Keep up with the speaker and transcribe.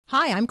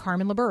Hi, I'm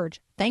Carmen LaBerge.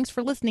 Thanks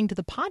for listening to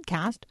the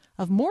podcast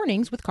of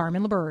Mornings with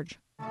Carmen LaBerge.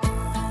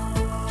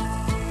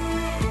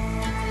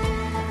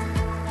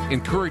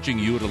 Encouraging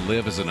you to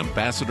live as an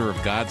ambassador of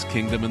God's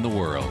kingdom in the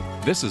world.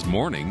 This is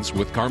Mornings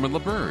with Carmen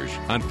LaBerge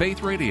on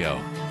Faith Radio.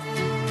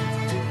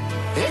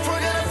 If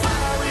we're gonna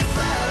fly, we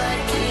fly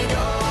like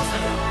eagles.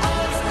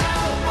 Arms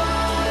out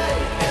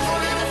wide. If we're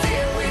gonna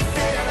fear, we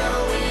fear no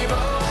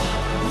evil.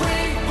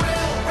 We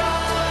will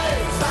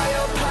rise. By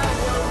your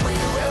power, we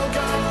will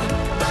go.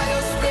 By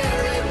your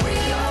spirit, we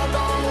are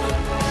bold.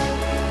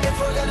 If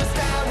we're gonna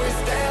stand, we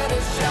stand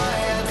as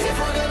giants. If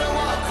we're gonna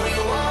walk, we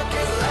walk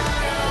as lions.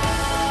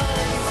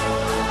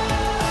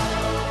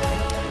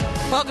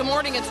 Well, good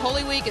morning. It's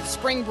Holy Week. It's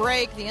spring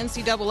break. The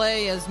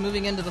NCAA is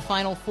moving into the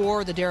Final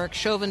Four. The Derek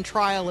Chauvin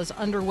trial is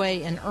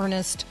underway in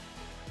earnest.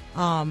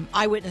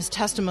 Eyewitness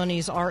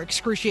testimonies are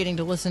excruciating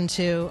to listen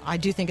to. I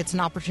do think it's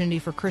an opportunity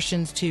for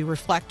Christians to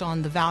reflect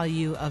on the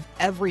value of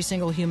every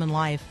single human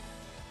life.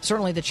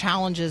 Certainly the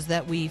challenges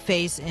that we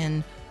face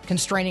in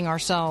constraining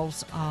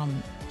ourselves,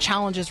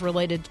 challenges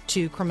related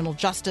to criminal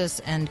justice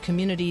and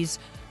communities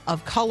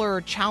of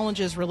color,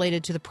 challenges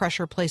related to the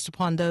pressure placed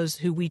upon those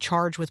who we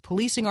charge with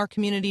policing our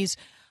communities.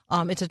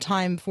 It's a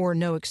time for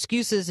no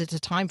excuses. It's a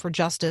time for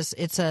justice.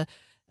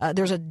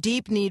 There's a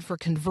deep need for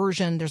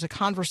conversion. There's a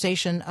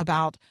conversation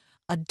about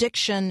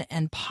addiction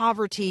and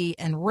poverty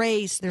and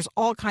race. There's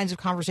all kinds of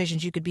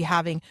conversations you could be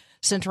having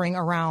centering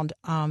around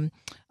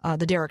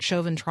the Derek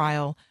Chauvin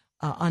trial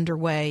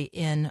underway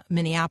in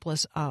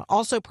Minneapolis.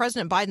 Also,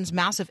 President Biden's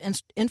massive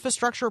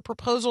infrastructure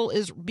proposal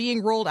is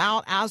being rolled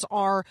out, as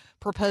are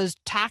proposed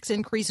tax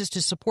increases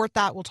to support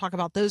that. We'll talk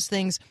about those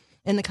things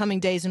in the coming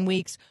days and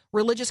weeks.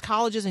 Religious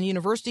colleges and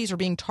universities are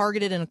being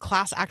targeted in a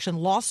class action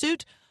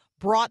lawsuit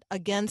brought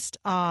against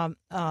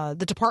the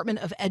Department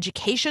of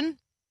Education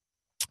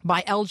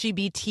by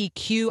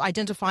LGBTQ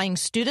identifying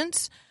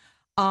students.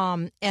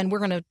 And we're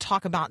going to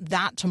talk about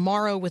that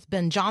tomorrow with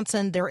Ben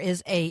Johnson. There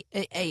is a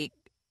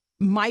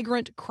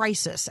migrant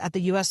crisis at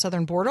the U.S.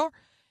 southern border.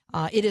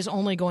 It is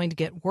only going to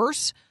get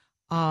worse.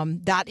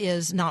 That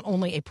is not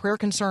only a prayer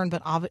concern,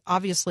 but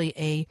obviously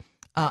a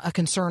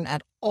concern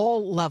at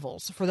all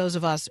levels for those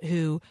of us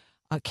who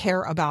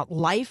care about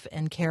life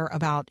and care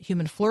about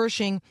human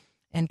flourishing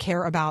and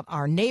care about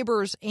our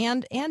neighbors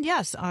and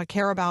yes,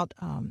 care about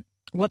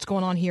what's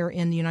going on here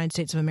in the United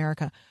States of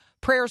America.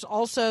 Prayers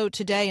also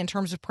today in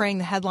terms of praying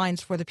the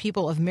headlines for the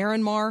people of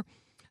Myanmar.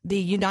 The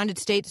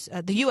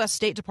U.S.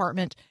 State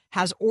Department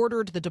has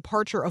ordered the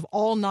departure of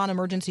all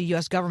non-emergency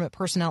U.S. government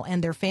personnel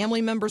and their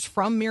family members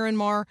from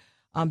Myanmar.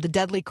 The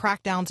deadly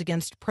crackdowns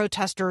against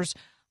protesters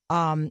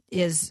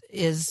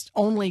is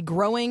only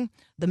growing.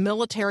 The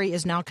military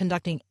is now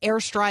conducting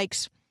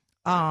airstrikes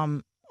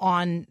on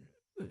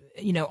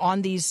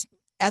these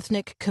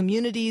ethnic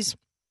communities.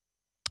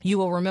 You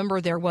will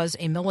remember there was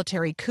a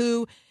military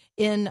coup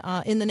in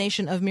the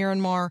nation of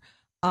Myanmar.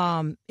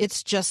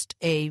 It's just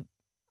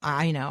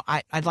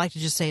I'd like to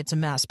just say it's a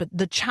mess. But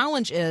the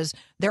challenge is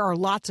there are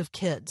lots of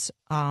kids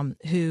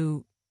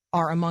who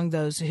are among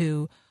those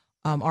who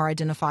are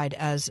identified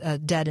as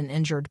dead and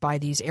injured by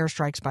these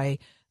airstrikes by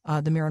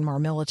the Myanmar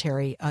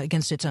military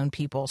against its own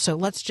people. So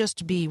let's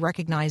just be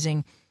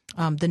recognizing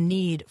the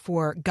need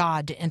for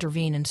God to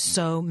intervene in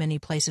so many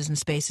places and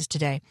spaces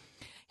today.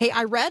 Hey,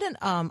 I read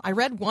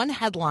one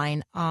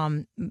headline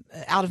out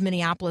of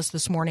Minneapolis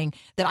this morning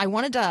that I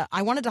wanted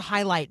to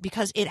highlight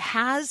because it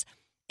has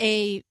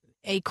a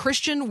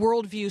Christian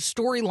worldview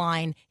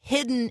storyline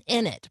hidden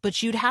in it,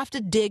 but you'd have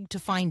to dig to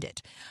find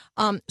it.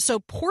 So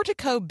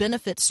Portico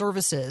Benefit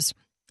Services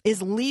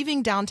is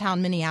leaving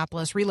downtown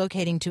Minneapolis,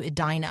 relocating to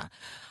Edina.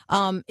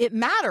 It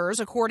matters,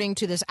 according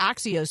to this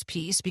Axios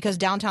piece, because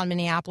downtown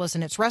Minneapolis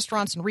and its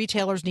restaurants and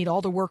retailers need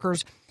all the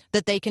workers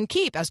that they can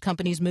keep as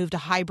companies move to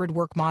hybrid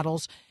work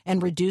models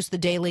and reduce the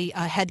daily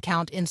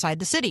headcount inside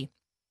the city.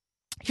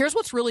 Here's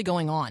what's really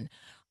going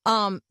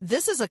on.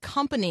 This is a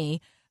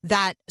company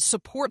that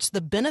supports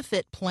the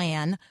benefit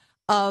plan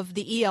of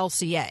the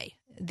ELCA,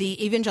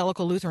 the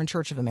Evangelical Lutheran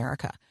Church of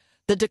America.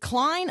 The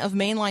decline of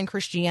mainline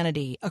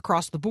Christianity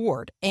across the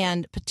board,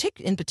 and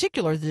in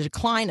particular the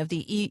decline of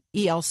the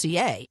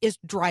ELCA, is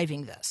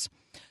driving this.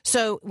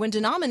 So when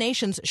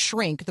denominations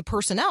shrink, the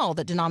personnel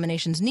that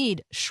denominations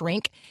need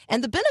shrink,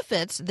 and the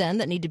benefits then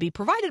that need to be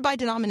provided by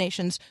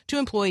denominations to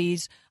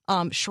employees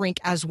shrink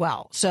as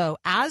well. So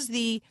as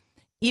the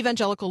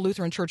Evangelical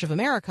Lutheran Church of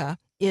America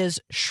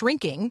is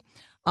shrinking,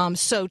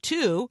 so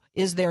too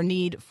is their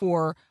need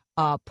for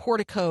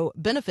Portico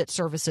Benefit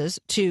Services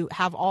to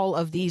have all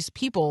of these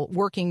people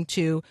working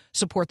to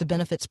support the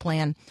benefits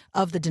plan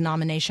of the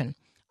denomination.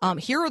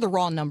 Here are the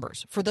raw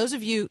numbers. For those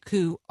of you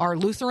who are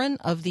Lutheran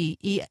of the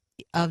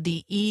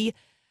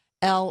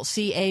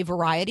ELCA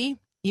variety,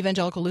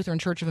 Evangelical Lutheran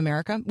Church of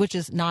America, which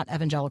is not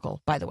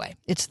evangelical, by the way.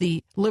 It's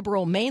the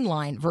liberal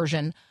mainline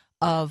version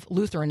of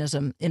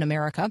Lutheranism in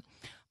America.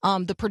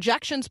 The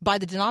projections by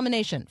the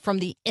denomination from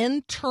the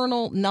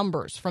internal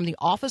numbers from the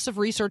Office of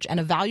Research and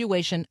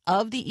Evaluation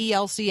of the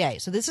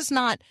ELCA. So this is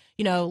not,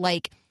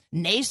 like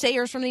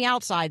naysayers from the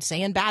outside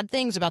saying bad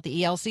things about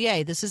the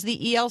ELCA. This is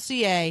the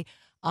ELCA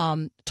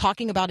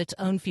talking about its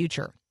own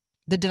future.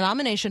 The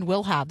denomination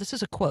will have, this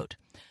is a quote,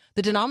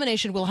 the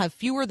denomination will have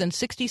fewer than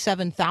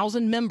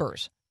 67,000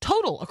 members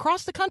total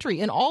across the country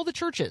in all the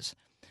churches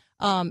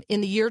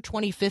in the year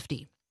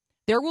 2050.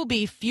 There will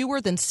be fewer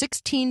than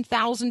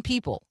 16,000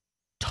 people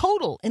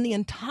total in the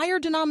entire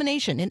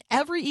denomination, in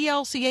every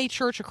ELCA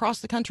church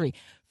across the country,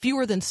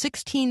 fewer than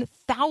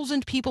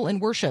 16,000 people in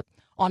worship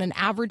on an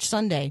average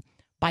Sunday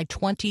by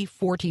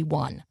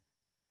 2041.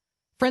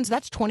 Friends,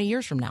 that's 20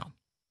 years from now.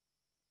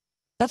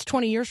 That's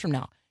 20 years from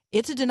now.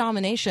 It's a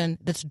denomination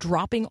that's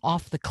dropping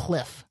off the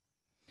cliff.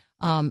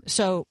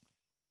 So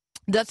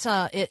that's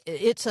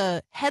it's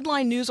a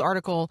headline news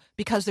article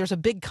because there's a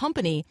big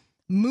company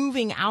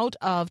moving out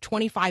of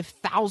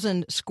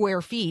 25,000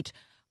 square feet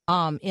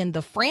in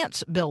the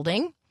France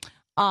building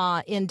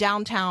in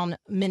downtown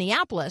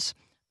Minneapolis.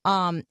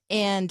 Oh,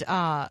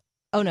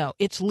 no,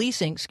 it's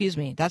leasing. Excuse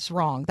me. That's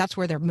wrong. That's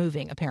where they're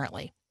moving,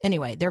 apparently.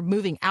 Anyway, they're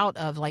moving out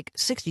of like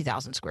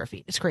 60,000 square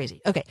feet. It's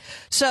crazy. Okay,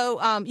 so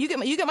you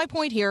get my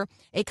point here.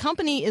 A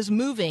company is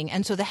moving,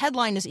 and so the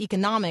headline is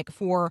economic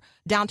for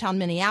downtown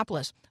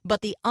Minneapolis.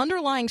 But the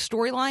underlying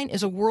storyline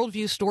is a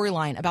worldview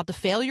storyline about the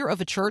failure of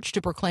a church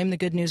to proclaim the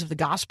good news of the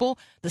gospel,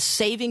 the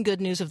saving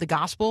good news of the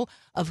gospel,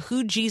 of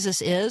who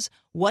Jesus is,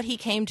 what he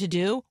came to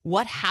do,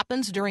 what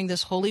happens during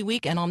this Holy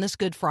Week and on this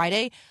Good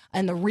Friday,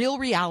 and the real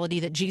reality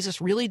that Jesus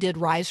really did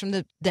rise from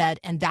the dead,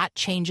 and that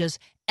changes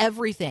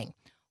everything.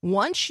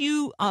 Once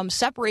you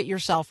separate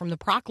yourself from the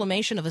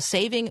proclamation of a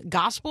saving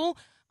gospel,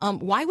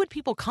 why would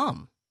people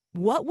come?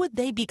 What would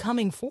they be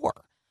coming for?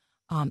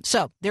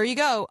 So there you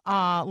go.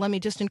 Let me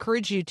just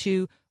encourage you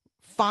to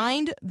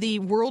find the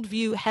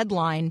worldview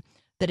headline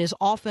that is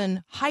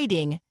often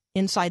hiding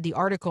inside the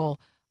article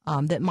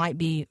that might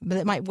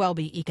well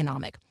be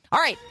economic. All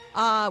right,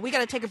 we got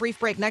to take a brief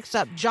break. Next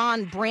up,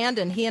 John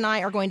Brandon. He and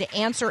I are going to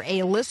answer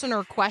a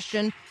listener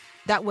question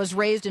that was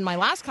raised in my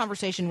last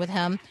conversation with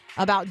him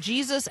about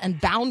Jesus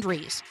and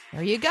boundaries.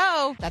 There you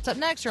go. That's up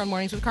next here on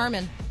Mornings with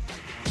Carmen.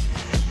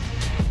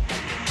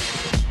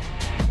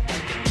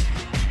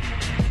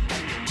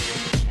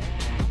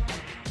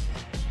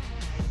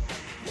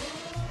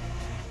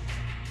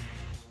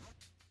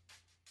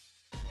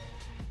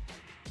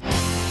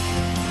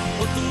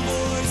 But the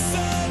voice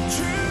of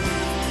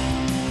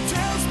truth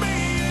tells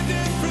me a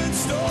different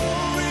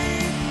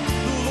story.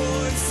 The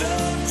voice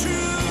of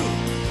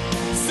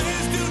truth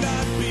says do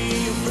not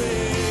be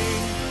afraid.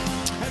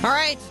 All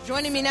right,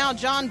 joining me now,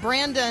 John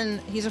Brandon.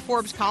 He's a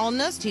Forbes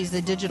columnist. He's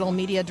the digital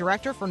media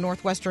director for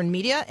Northwestern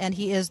Media, and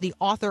he is the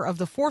author of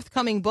the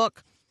forthcoming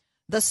book,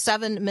 The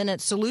 7-Minute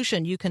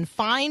Solution. You can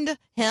find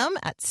him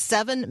at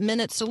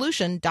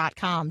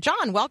 7minutesolution.com.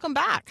 John, welcome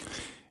back.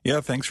 Yeah,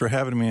 thanks for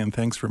having me, and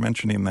thanks for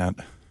mentioning that.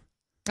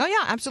 Oh,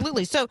 yeah,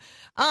 absolutely. So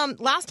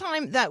last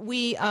time that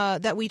we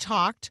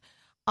talked,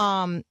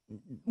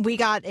 we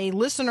got a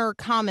listener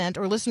comment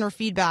or listener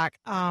feedback,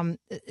 and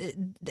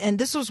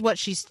this is what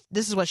she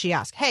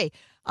asked. Hey,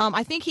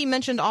 I think he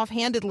mentioned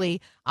offhandedly,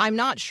 I'm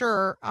not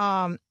sure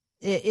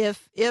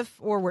if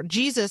or where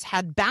Jesus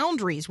had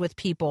boundaries with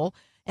people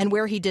and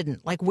where he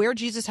didn't, like where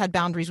Jesus had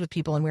boundaries with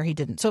people and where he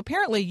didn't. So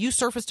apparently you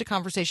surfaced a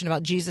conversation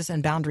about Jesus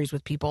and boundaries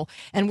with people,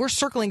 and we're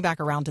circling back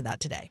around to that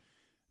today.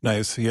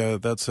 Nice. Yeah,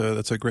 that's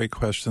a great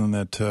question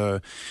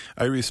that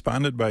I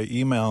responded by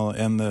email,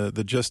 and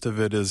the gist of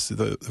it is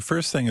the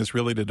first thing is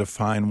really to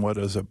define what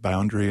is a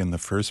boundary in the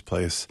first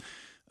place.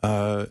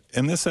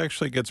 And this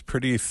actually gets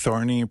pretty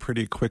thorny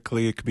pretty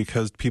quickly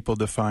because people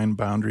define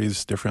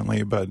boundaries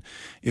differently. But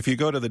if you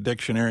go to the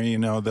dictionary, you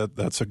know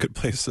that's a good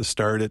place to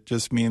start. It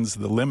just means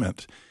the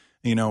limit.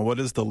 You know, what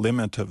is the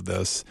limit of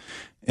this?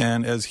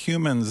 And as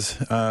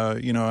humans,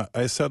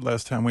 I said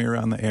last time we were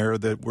on the air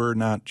that we're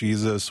not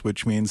Jesus,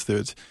 which means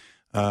that,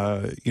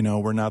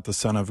 we're not the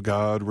Son of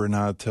God. We're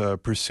not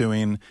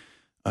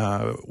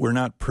we're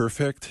not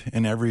perfect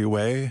in every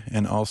way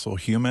and also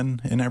human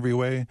in every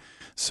way.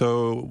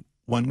 So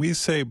when we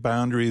say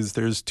boundaries,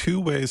 there's two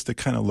ways to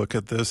kind of look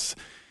at this.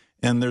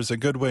 And there's a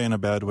good way and a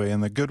bad way.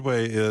 And the good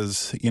way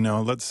is,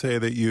 let's say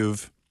that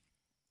you've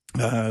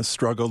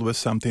struggled with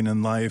something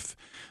in life.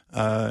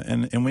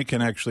 And we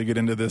can actually get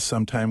into this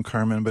sometime,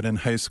 Carmen, but in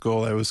high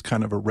school, I was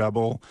kind of a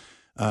rebel,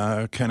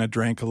 kind of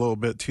drank a little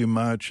bit too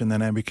much. And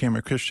then I became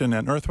a Christian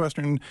at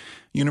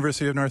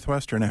University of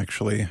Northwestern,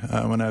 actually,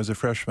 when I was a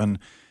freshman.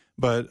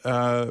 But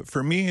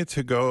for me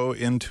to go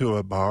into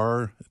a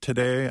bar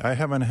today, I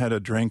haven't had a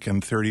drink in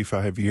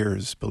 35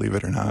 years, believe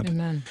it or not.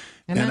 Amen.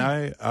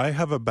 And I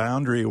have a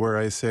boundary where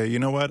I say, you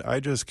know what, I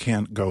just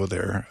can't go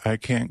there. I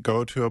can't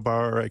go to a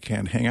bar. I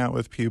can't hang out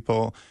with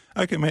people.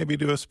 I can maybe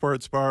do a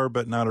sports bar,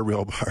 but not a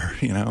real bar,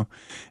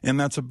 And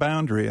that's a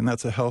boundary, and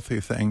that's a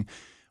healthy thing.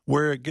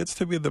 Where it gets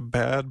to be the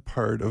bad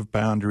part of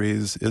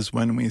boundaries is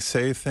when we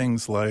say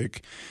things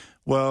like,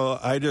 well,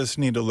 I just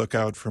need to look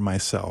out for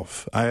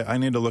myself. I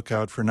need to look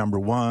out for number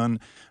one.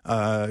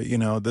 I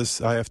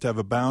have to have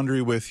a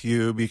boundary with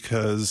you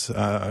because,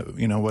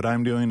 what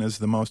I'm doing is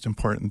the most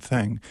important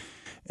thing.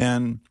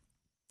 And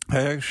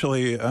I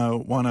actually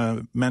want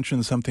to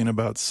mention something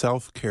about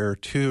self-care,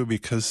 too,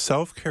 because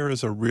self-care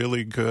is a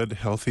really good,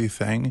 healthy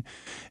thing,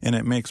 and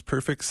it makes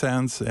perfect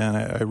sense, and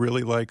I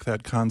really like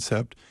that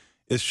concept.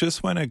 It's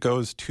just when it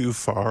goes too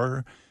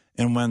far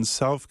and when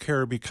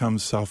self-care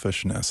becomes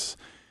selfishness.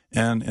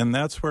 And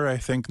that's where I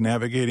think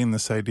navigating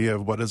this idea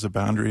of what is a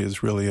boundary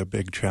is really a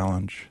big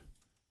challenge.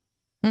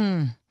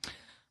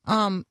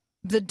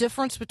 The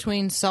difference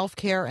between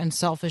self-care and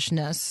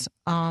selfishness,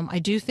 I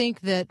do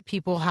think that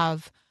people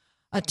have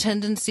a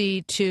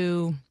tendency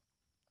to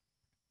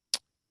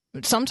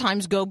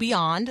sometimes go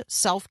beyond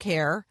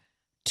self-care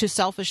to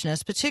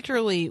selfishness,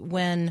 particularly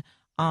when,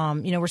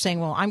 we're saying,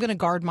 well, I'm going to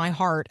guard my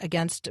heart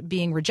against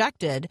being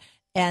rejected,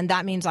 and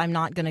that means I'm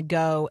not going to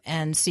go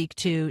and seek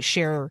to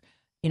share,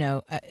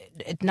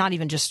 not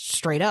even just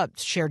straight up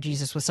share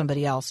Jesus with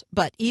somebody else,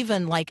 but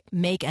even like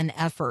make an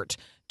effort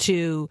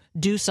to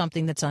do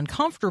something that's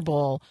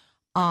uncomfortable.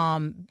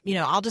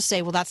 I'll just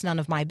say, well, that's none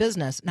of my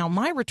business. Now,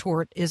 my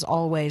retort is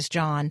always,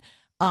 John,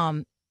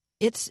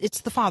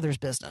 it's the Father's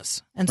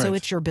business. And so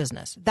it's your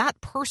business. That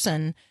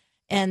person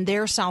and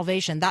their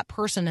salvation, that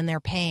person and their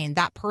pain,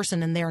 that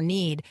person and their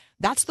need,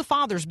 that's the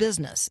Father's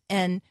business.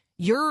 And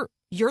you're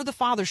the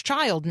Father's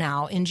child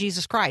now in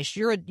Jesus Christ.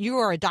 You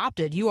are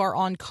adopted. You are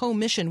on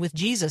co-mission with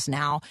Jesus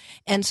now.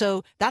 And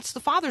so that's the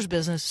Father's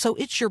business. So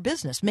it's your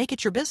business. Make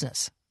it your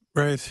business.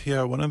 Right.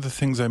 Yeah. One of the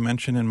things I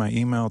mentioned in my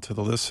email to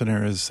the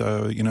listener is,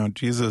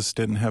 Jesus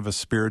didn't have a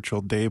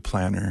spiritual day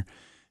planner.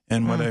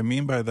 And what I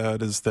mean by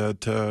that is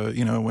that,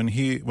 when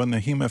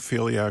the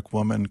hemophiliac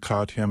woman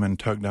caught him and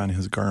tugged on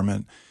his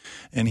garment,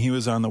 and he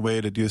was on the way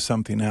to do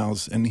something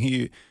else, and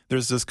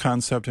there's this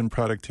concept in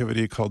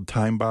productivity called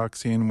time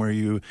boxing, where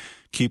you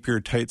keep your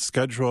tight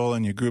schedule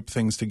and you group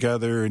things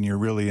together and you're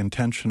really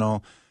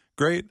intentional.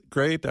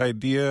 Great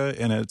idea,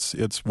 and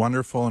it's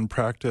wonderful in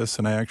practice,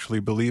 and I actually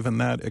believe in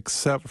that,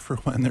 except for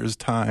when there's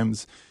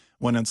times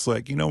when it's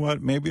like, you know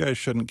what, maybe I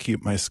shouldn't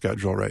keep my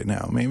schedule right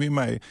now. Maybe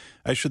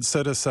I should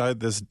set aside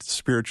this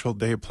spiritual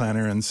day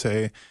planner and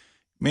say,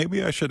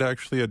 maybe I should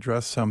actually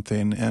address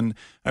something. And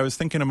I was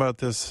thinking about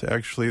this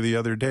actually the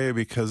other day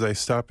because I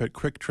stop at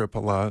Quick Trip a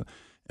lot,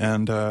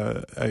 and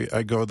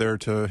I go there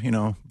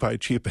to, buy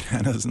cheap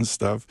bananas and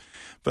stuff.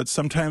 But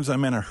sometimes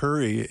I'm in a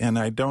hurry, and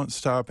I don't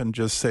stop and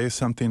just say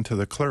something to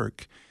the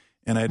clerk.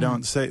 And I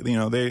don't say,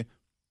 they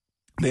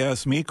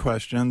ask me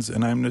questions,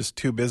 and I'm just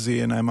too busy,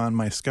 and I'm on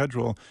my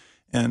schedule.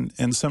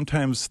 And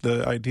sometimes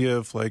the idea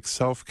of like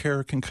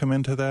self-care can come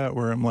into that,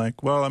 where I'm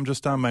like, well, I'm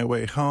just on my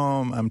way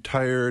home. I'm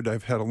tired.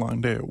 I've had a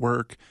long day at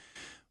work.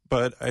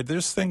 But I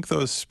just think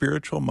those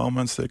spiritual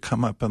moments that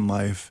come up in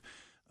life,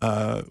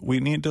 we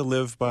need to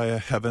live by a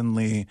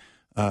heavenly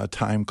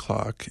time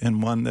clock,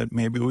 and one that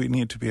maybe we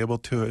need to be able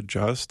to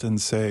adjust and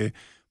say,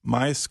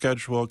 my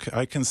schedule,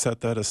 I can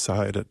set that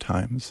aside at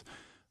times.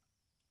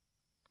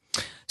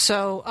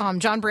 So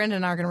John Brandon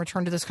and I are going to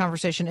return to this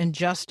conversation in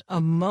just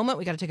a moment.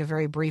 We got to take a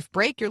very brief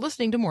break. You're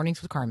listening to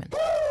Mornings with Carmen.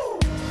 When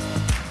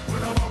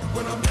I'm up,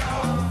 when I'm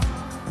down,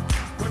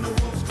 when the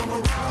wolves come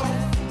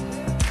around,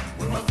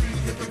 when my feet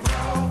hit the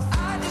ground,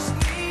 I just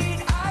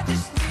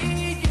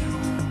need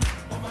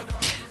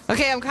you.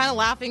 Okay, I'm kind of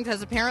laughing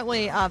because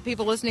apparently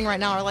people listening right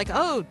now are like,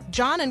 oh,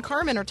 John and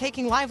Carmen are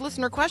taking live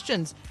listener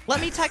questions. Let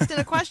me text in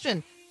a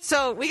question.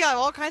 So we got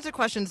all kinds of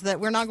questions that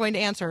we're not going to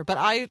answer, but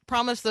I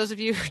promise those of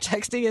you who are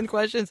texting in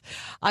questions,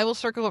 I will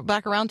circle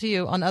back around to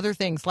you on other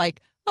things like,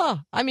 they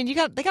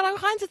got all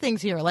kinds of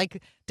things here.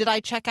 Like, did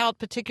I check out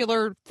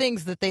particular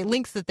things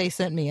links that they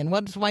sent me, and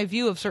what's my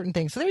view of certain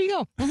things? So there you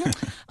go.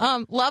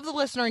 Love the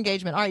listener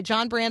engagement. All right,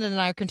 John Brandon and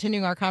I are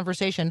continuing our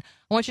conversation.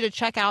 I want you to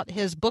check out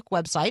his book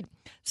website,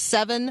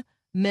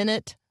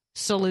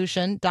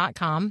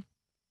 7minutesolution.com.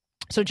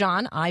 So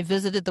John, I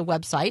visited the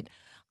website.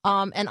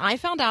 And I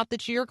found out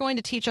that you're going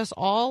to teach us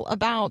all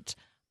about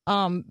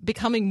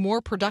becoming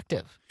more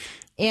productive.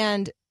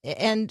 And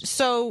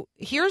so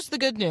here's the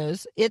good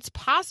news. It's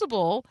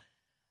possible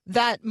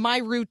that my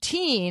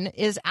routine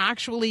is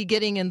actually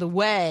getting in the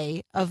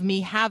way of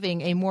me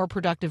having a more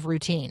productive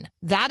routine.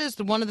 That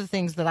is one of the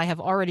things that I have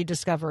already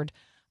discovered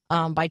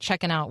by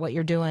checking out what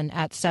you're doing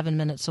at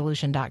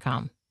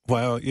 7minutesolution.com.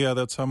 Wow, yeah,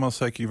 that's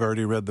almost like you've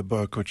already read the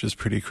book, which is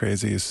pretty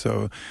crazy.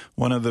 So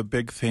one of the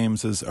big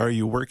themes is, are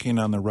you working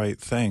on the right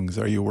things?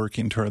 Are you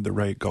working toward the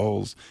right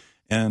goals?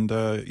 And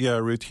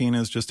routine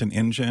is just an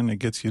engine. It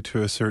gets you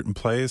to a certain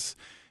place.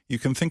 You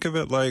can think of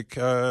it like,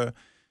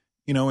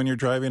 when you're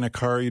driving a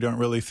car, you don't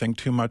really think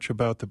too much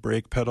about the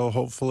brake pedal,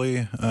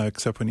 hopefully,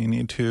 except when you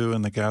need to,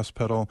 and the gas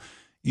pedal.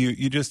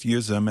 You just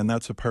use them, and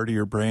that's a part of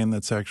your brain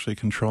that's actually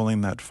controlling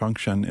that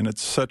function. And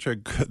it's such a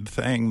good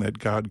thing that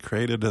God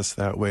created us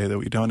that way, that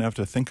we don't have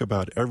to think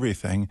about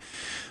everything.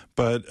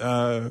 But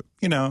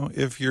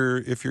if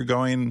you're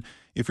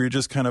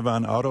just kind of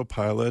on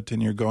autopilot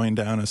and you're going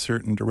down a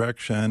certain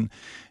direction,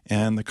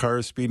 and the car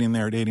is speeding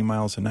there at 80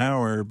 miles an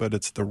hour, but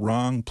it's the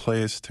wrong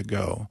place to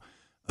go.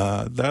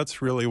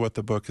 That's really what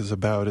the book is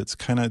about. It's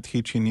kind of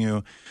teaching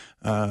you,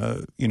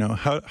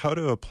 how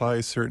to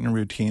apply certain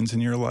routines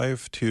in your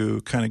life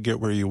to kind of get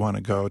where you want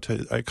to go.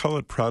 I call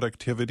it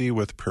productivity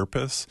with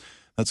purpose.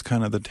 That's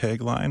kind of the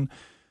tagline.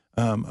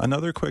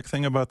 Another quick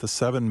thing about the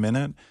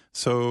 7-minute.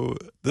 So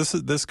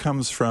this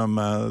comes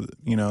from,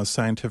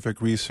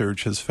 scientific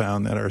research has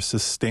found that our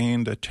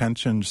sustained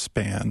attention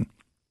span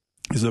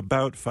is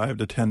about 5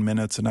 to 10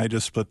 minutes, and I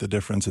just split the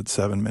difference at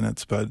 7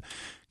 minutes. But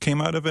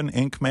came out of an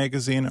Inc.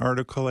 magazine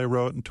article I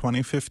wrote in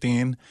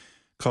 2015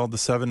 called The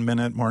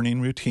 7-Minute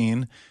Morning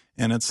Routine,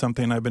 and it's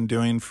something I've been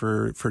doing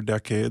for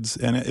decades.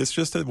 And it's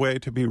just a way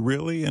to be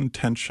really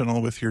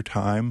intentional with your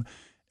time.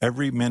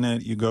 Every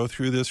minute you go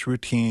through this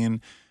routine.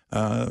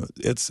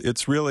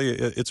 It's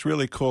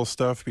really cool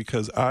stuff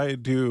because I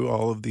do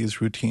all of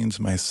these routines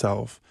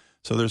myself.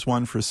 So there's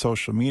one for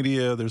social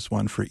media, there's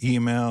one for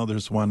email,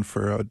 there's one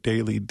for a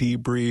daily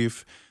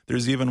debrief,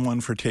 there's even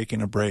one for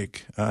taking a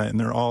break, and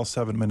they're all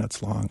 7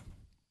 minutes long.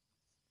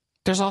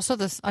 There's also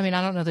this, I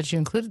don't know that you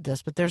included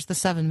this, but there's the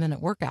 7-minute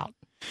workout.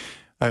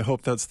 I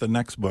hope that's the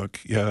next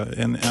book, yeah,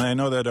 and I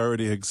know that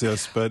already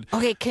exists, but...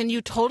 Okay, can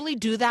you totally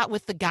do that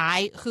with the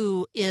guy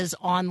who is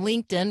on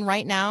LinkedIn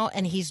right now,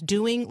 and he's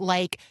doing,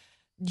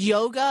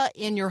 yoga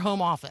in your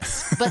home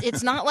office, but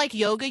it's not like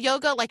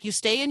yoga, like you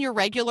stay in your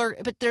regular,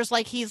 but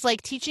he's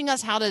teaching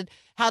us how to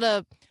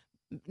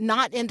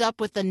not end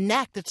up with the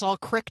neck that's all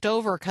cricked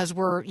over because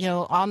we're,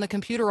 on the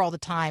computer all the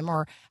time,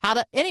 or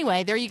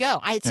anyway, there you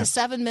go. It's a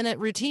 7-minute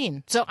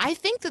routine. So I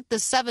think that the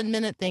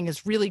 7-minute thing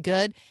is really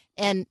good.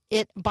 And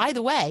by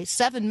the way,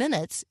 7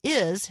 minutes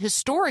is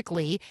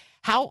historically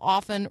how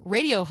often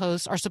radio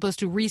hosts are supposed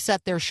to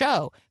reset their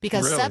show,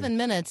 because Really? 7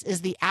 minutes is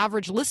the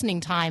average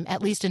listening time,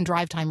 at least in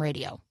drive time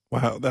radio.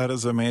 Wow, that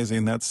is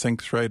amazing. That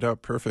syncs right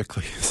up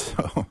perfectly.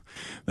 So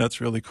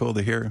that's really cool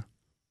to hear.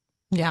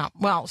 Yeah.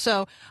 Well,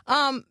 so,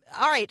 all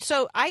right.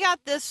 So I got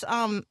this.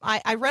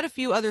 I read a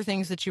few other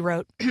things that you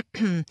wrote.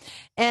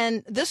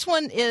 And this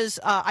one is,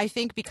 I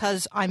think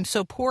because I'm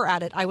so poor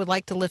at it, I would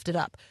like to lift it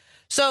up.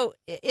 So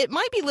it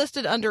might be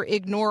listed under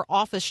ignore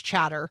office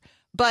chatter,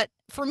 but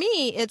for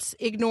me, it's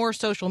ignore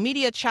social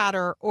media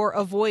chatter or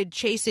avoid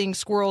chasing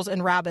squirrels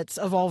and rabbits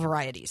of all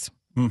varieties.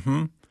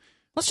 Mm-hmm.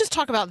 Let's just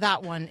talk about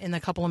that one in the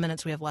couple of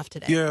minutes we have left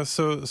today. Yeah,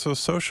 so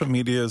social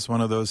media is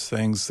one of those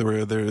things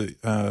where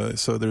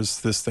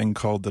there's this thing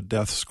called the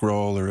death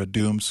scroll or a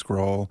doom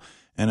scroll,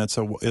 and it's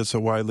a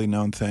widely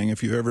known thing.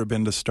 If you've ever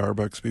been to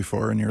Starbucks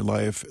before in your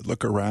life,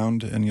 look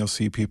around and you'll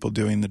see people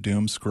doing the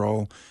doom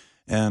scroll.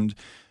 And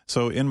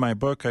so in my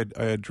book, I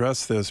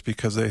address this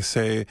because they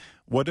say,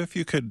 what if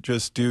you could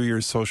just do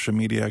your social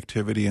media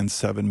activity in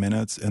 7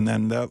 minutes, and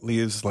then that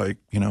leaves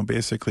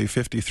basically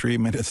 53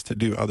 minutes to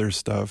do other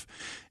stuff.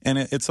 And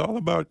it's all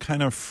about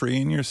kind of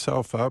freeing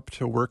yourself up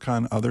to work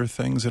on other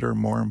things that are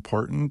more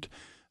important.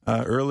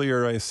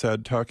 Earlier I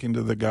said, talking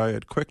to the guy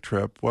at Quick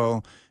Trip,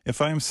 well,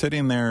 if I'm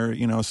sitting there,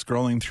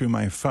 scrolling through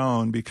my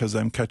phone because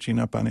I'm catching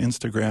up on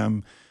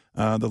Instagram,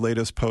 the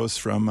latest post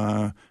from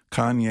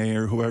Kanye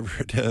or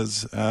whoever it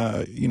is,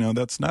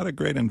 that's not a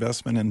great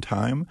investment in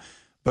time.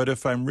 But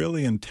if I'm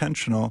really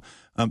intentional,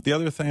 the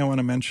other thing I want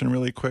to mention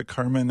really quick,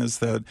 Carmen, is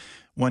that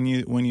when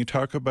you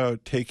talk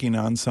about taking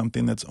on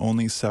something that's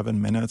only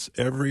 7 minutes,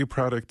 every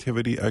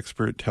productivity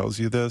expert tells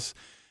you this.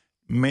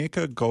 Make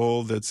a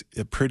goal that's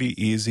pretty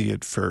easy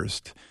at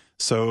first.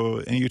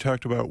 So, and you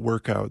talked about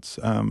workouts.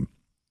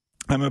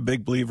 I'm a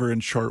big believer in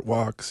short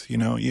walks.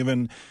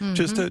 Even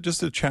just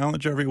to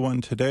challenge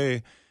everyone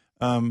today.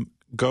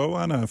 Go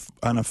on a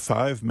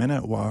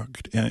 5-minute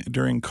walk.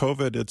 During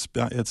COVID,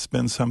 it's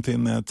been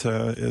something that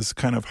is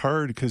kind of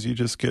hard because you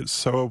just get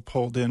so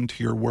pulled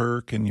into your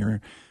work and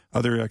your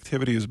other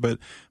activities. But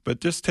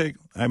just I'm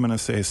going to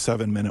say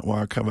 7-minute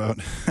walk. How about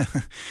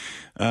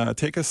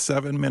take a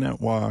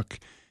 7-minute walk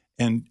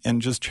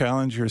and just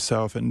challenge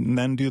yourself, and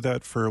then do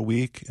that for a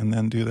week, and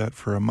then do that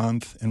for a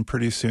month, and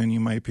pretty soon you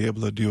might be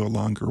able to do a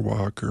longer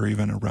walk or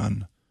even a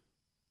run.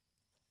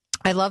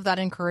 I love that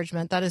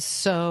encouragement. That is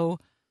so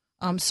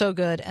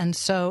good and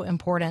so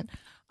important.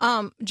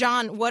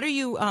 John, what are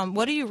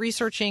you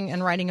researching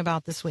and writing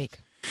about this week?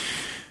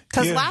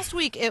 Because last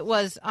week it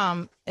was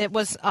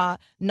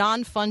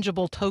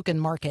non-fungible token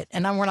market,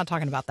 and we're not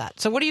talking about that.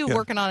 So what are you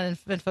working on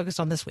and been focused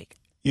on this week?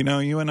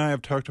 You and I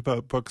have talked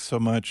about books so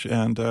much,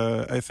 and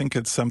I think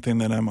it's something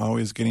that I'm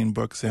always getting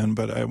books in,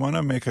 but I want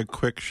to make a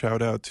quick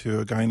shout out to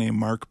a guy named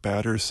Mark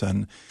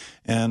Batterson.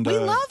 And we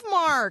love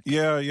Mark.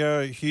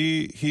 Yeah.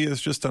 He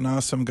is just an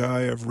awesome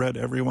guy. I've read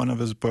every one of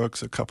his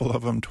books, a couple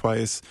of them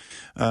twice.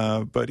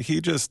 But he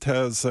just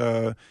has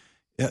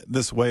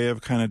this way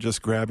of kind of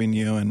just grabbing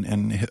you,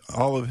 and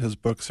all of his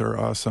books are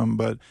awesome.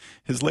 But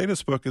his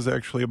latest book is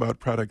actually about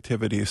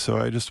productivity. So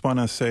I just want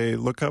to say,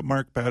 look up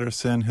Mark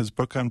Batterson. His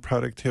book on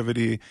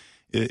productivity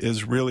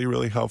is really,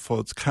 really helpful.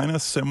 It's kind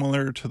of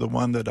similar to the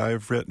one that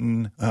I've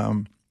written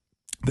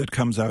that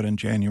comes out in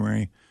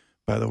January,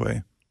 by the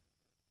way.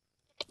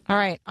 All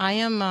right. I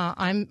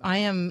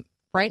am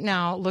right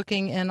now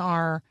looking in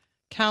our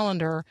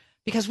calendar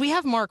because we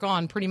have Mark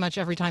on pretty much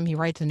every time he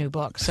writes a new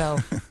book. So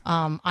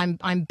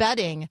I'm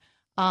betting.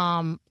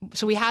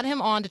 So we had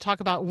him on to talk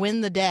about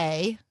Win the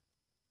Day.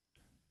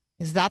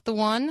 Is that the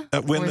one?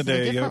 Win the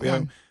Day.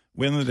 Yeah.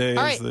 Win the Day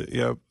All is right.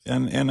 the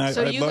and I.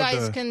 So I'd you love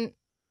guys to, can.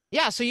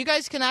 Yeah, so you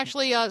guys can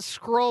actually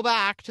scroll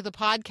back to the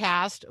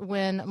podcast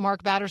when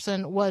Mark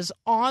Batterson was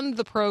on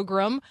the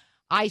program.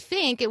 I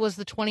think it was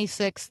the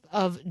 26th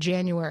of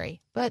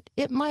January, but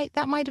that might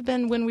have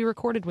been when we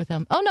recorded with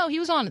him. Oh no, he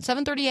was on at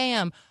 7:30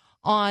 a.m.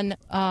 on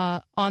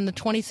the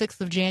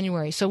 26th of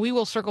January. So we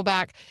will circle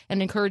back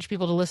and encourage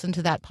people to listen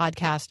to that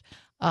podcast.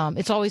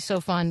 It's always so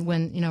fun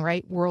when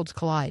worlds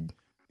collide.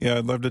 Yeah,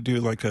 I'd love to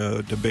do like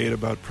a debate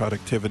about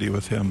productivity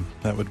with him.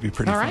 That would be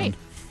pretty fun.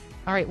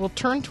 All right, we'll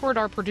turn toward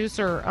our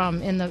producer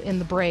in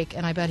the break,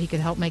 and I bet he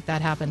could help make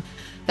that happen.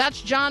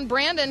 That's John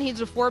Brandon.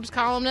 He's a Forbes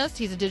columnist.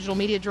 He's a digital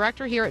media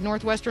director here at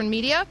Northwestern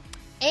Media,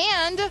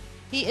 and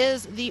he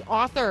is the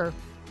author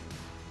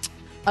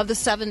of the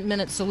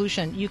 7-Minute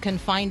Solution. You can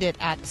find it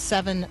at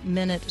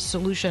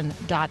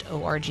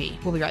 7minutesolution.org.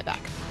 We'll be right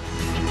back.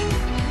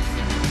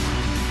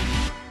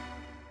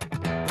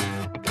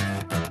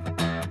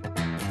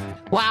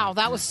 Wow,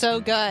 that was so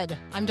good.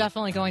 I'm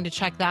definitely going to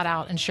check that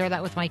out and share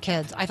that with my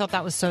kids. I thought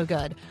that was so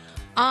good.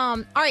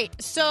 All right,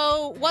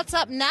 so what's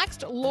up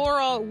next?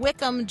 Laura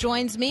Wickham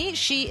joins me.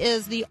 She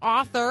is the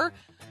author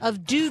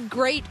of Do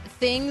Great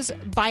Things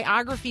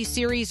biography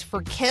series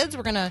for kids.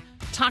 We're going to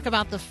talk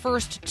about the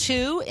first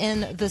 2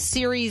 in the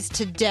series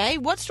today.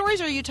 What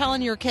stories are you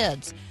telling your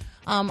kids?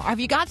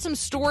 Have you got some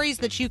stories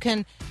that you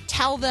can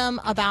tell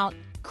them about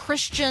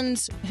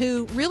Christians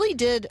who really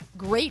did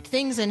great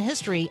things in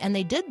history, and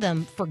they did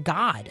them for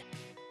God?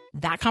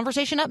 That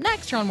conversation up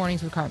next here on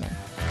Mornings with Carmen.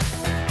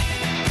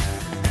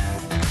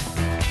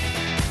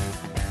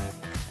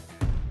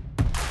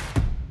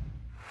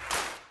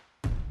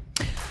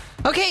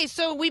 Okay,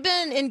 so we've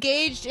been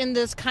engaged in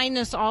this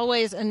Kindness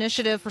Always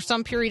initiative for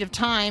some period of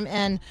time,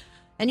 and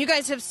you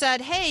guys have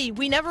said, hey,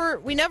 we never,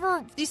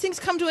 these things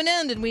come to an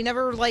end, and we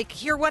never,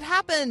 hear what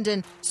happened.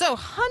 And so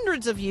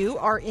hundreds of you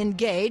are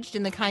engaged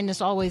in the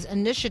Kindness Always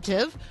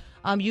initiative.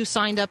 You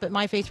signed up at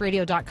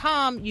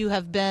myfaithradio.com. You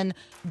have been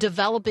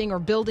developing or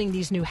building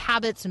these new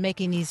habits and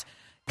making these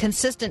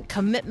consistent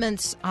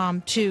commitments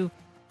to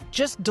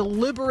just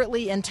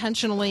deliberately,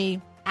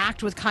 intentionally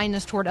act with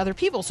kindness toward other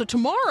people. So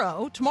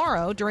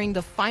tomorrow, during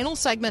the final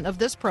segment of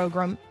this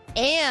program,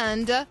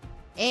 and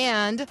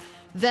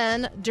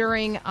then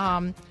during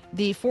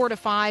the 4 to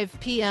 5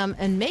 p.m.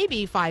 and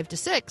maybe 5 to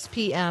 6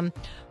 p.m.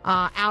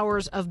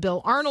 Hours of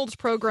Bill Arnold's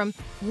program,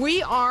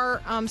 we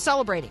are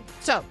celebrating.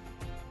 So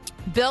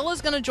Bill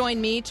is going to join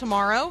me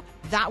tomorrow.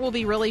 That will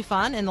be really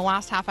fun in the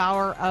last half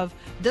hour of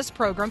this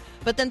program.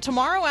 But then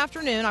tomorrow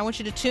afternoon, I want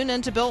you to tune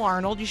in to Bill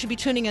Arnold. You should be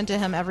tuning into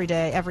him every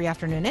day, every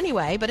afternoon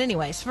anyway. But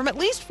anyways, from at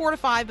least 4 to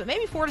 5, but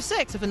maybe 4 to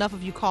 6 if enough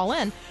of you call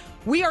in,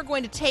 we are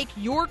going to take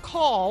your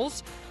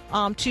calls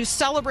to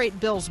celebrate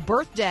Bill's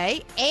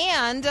birthday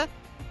and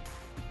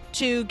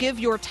to give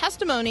your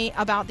testimony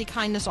about the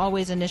Kindness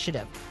Always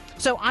initiative.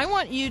 So I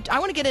want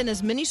to get in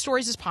as many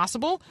stories as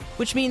possible,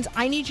 which means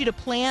I need you to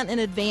plan in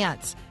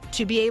advance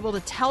to be able to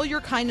tell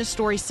your kindness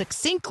story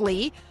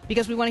succinctly,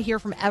 because we want to hear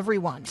from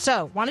everyone.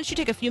 So why don't you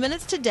take a few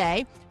minutes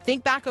today,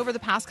 think back over the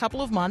past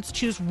couple of months,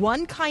 choose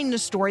one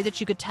kindness story that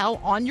you could tell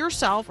on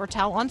yourself or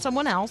tell on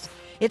someone else.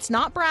 It's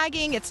not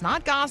bragging, it's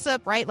not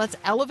gossip, right? Let's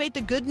elevate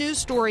the good news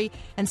story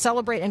and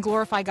celebrate and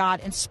glorify God,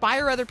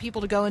 inspire other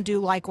people to go and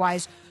do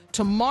likewise.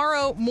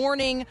 Tomorrow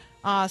morning,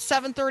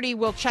 7:30,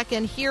 we'll check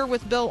in here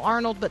with Bill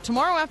Arnold, but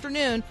tomorrow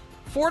afternoon,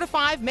 4 to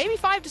 5, maybe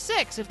 5 to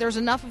 6, if there's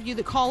enough of you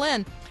that call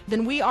in,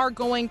 then we are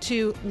going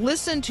to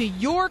listen to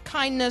your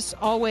Kindness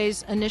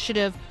Always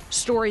initiative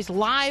stories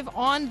live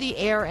on the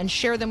air and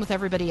share them with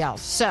everybody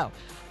else. So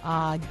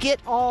get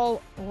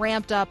all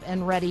ramped up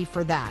and ready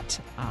for that.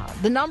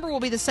 The number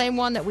will be the same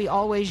one that we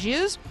always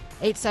use,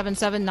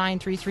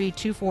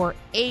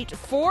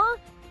 877-933-2484.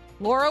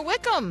 Laura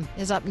Wickham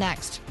is up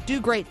next. Do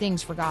great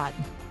things for God.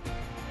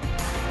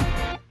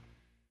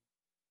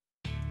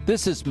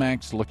 This is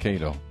Max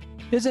Lucado.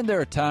 Isn't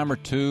there a time or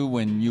two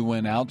when you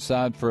went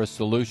outside for a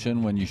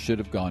solution when you should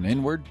have gone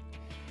inward?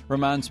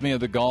 Reminds me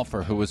of the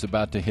golfer who was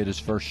about to hit his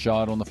first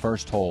shot on the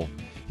first hole.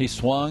 He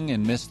swung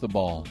and missed the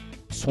ball.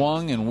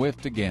 Swung and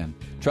whiffed again.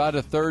 Tried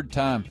a third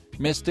time.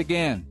 Missed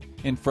again.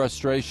 In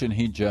frustration,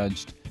 he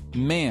judged,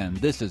 "Man,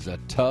 this is a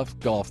tough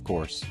golf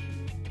course."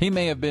 He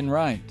may have been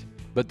right,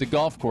 but the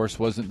golf course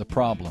wasn't the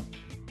problem.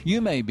 You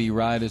may be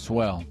right as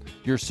well.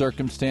 Your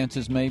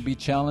circumstances may be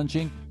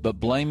challenging, but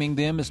blaming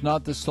them is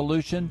not the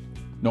solution,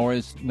 nor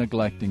is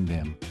neglecting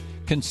them.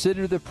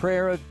 Consider the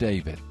prayer of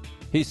David.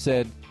 He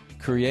said,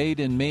 "Create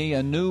in me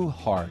a new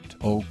heart,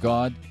 O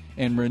God,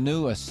 and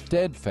renew a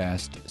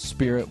steadfast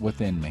spirit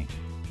within me."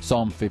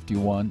 Psalm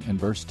 51 and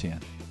verse 10.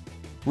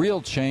 Real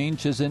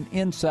change is an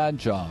inside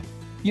job.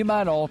 You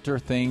might alter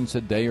things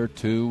a day or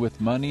two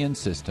with money and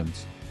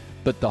systems,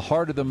 but the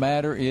heart of the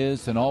matter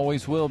is and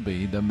always will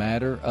be the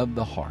matter of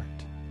the heart.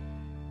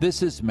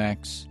 This is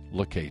Max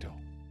Lucado.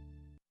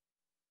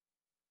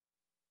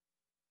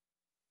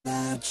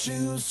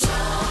 Author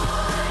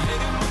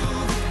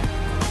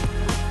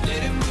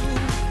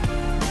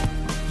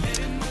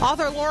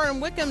Lauren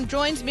Wickham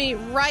joins me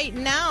right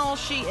now.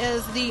 She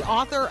is the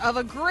author of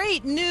a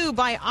great new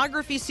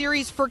biography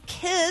series for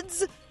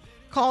kids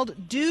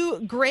called Do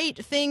Great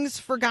Things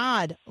for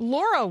God.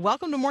 Laura,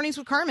 welcome to Mornings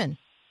with Carmen.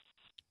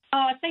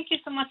 Oh, thank you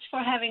so much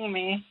for having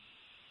me.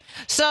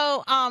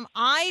 So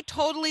I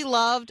totally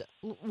loved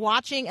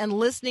watching and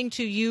listening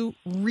to you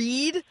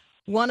read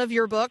one of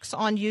your books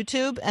on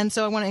YouTube. And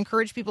so I want to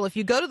encourage people, if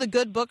you go to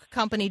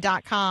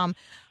thegoodbookcompany.com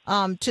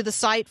to the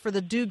site for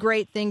the Do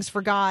Great Things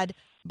for God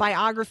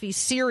biography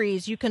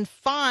series, you can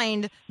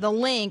find the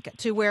link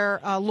to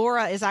where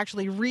Laura is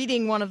actually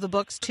reading one of the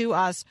books to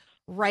us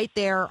right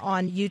there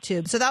on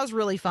YouTube. So that was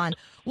really fun.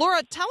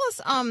 Laura, tell us,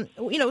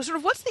 sort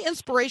of what's the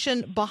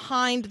inspiration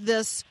behind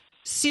this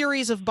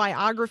series of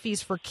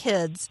biographies for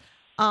kids?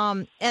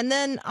 Well,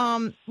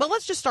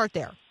 let's just start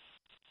there.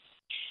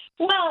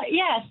 Well,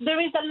 yes, there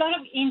is a lot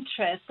of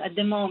interest at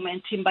the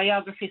moment in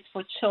biographies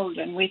for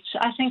children, which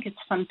I think is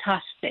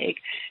fantastic.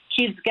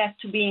 Kids get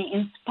to be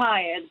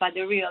inspired by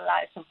the real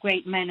lives of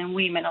great men and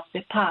women of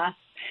the past.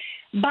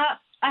 But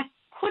I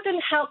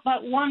couldn't help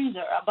but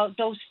wonder about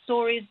those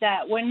stories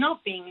that were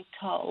not being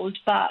told,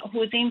 but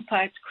whose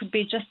impact could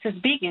be just as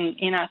big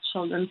in our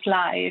children's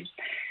lives.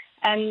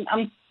 And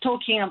I'm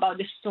talking about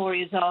the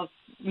stories of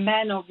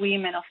men or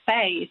women of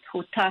faith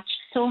who touched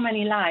so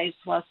many lives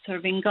while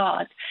serving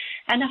God.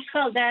 And I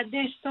felt that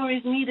their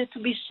stories needed to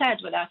be shared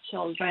with our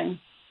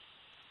children.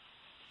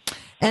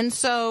 And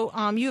so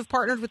you have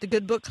partnered with the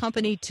Good Book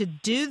Company to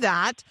do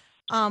that.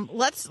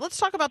 Let's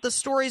talk about the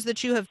stories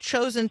that you have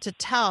chosen to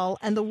tell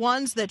and the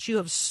ones that you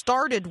have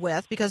started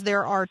with, because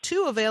there are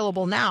 2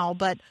 available now,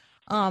 but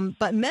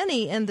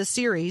many in the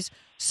series.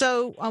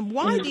 So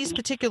why these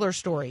particular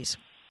stories?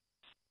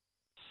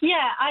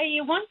 Yeah,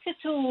 I wanted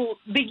to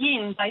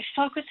begin by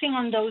focusing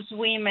on those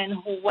women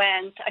who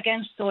went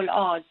against all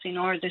odds in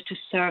order to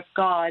serve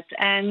God.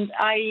 And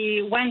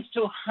I went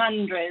through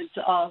hundreds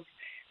of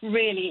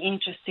really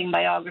interesting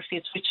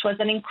biographies, which was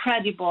an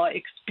incredible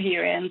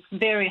experience,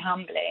 very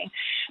humbling.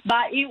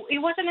 But it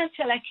wasn't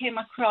until I came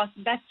across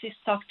Betsy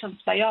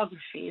Stockton's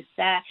biographies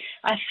that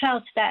I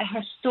felt that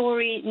her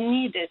story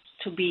needed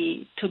to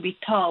be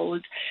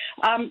told.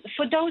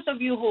 For those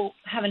of you who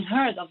haven't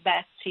heard of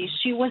Betsy,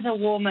 she was a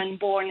woman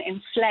born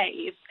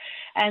enslaved.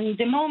 And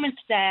the moment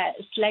that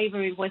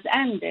slavery was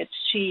ended,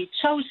 she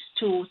chose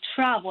to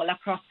travel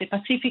across the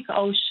Pacific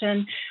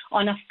Ocean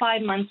on a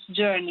 5-month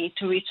journey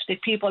to reach the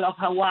people of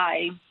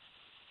Hawaii.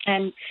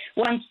 And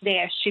once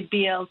there, she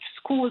built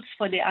schools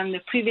for the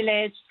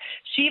underprivileged.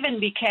 She even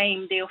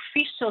became the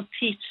official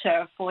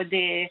teacher for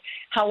the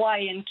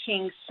Hawaiian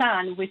king's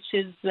son, which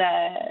is,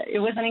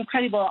 it was an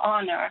incredible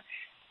honor.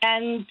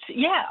 And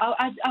yeah,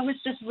 I was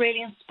just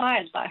really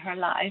inspired by her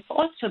life,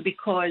 also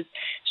because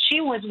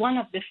she was one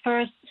of the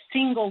first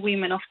single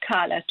women of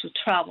color to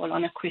travel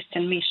on a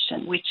Christian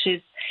mission, which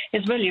is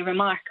really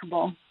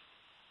remarkable.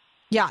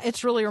 Yeah,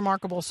 it's really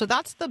remarkable. So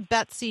that's the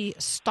Betsy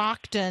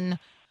Stockton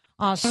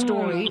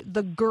story,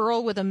 the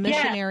girl with a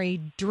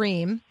missionary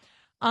dream.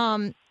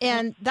 And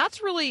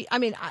that's really,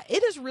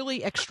 it is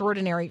really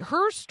extraordinary.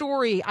 Her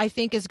story, I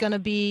think, is going to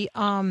be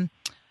a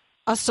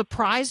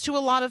surprise to a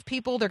lot of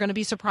people. They're going to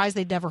be surprised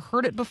they'd never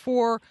heard it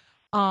before.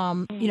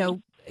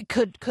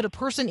 Could a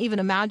person even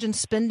imagine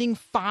spending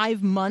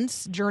 5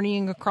 months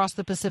journeying across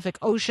the Pacific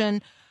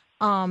Ocean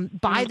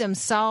by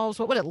themselves?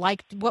 What would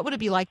it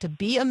be like to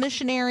be a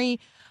missionary?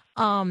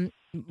 Why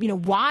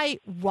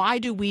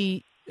do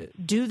we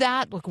do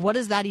that? Like, what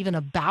is that even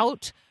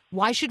about?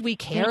 Why should we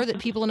care that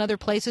people in other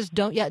places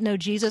don't yet know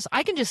Jesus?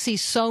 I can just see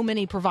so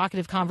many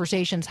provocative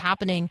conversations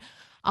happening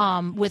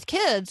with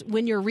kids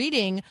when you're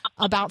reading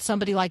about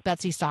somebody like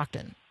Betsy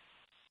Stockton.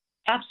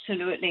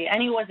 Absolutely.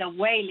 And it was a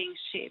whaling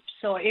ship,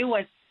 so it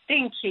was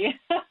stinky.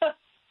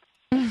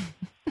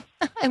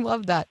 I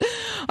love that.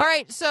 All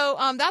right, so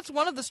that's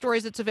one of the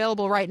stories that's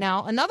available right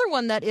now. Another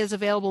one that is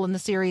available in the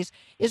series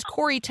is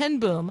Corrie ten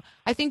Boom.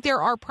 I think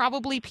there are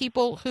probably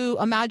people who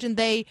imagine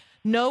they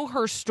know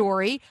her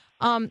story,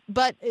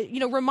 but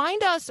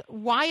remind us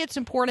why it's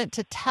important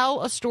to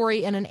tell a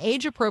story in an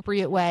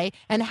age-appropriate way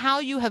and how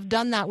you have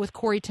done that with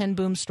Corrie ten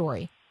Boom's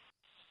story.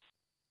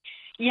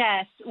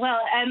 Yes, well,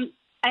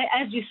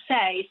 as you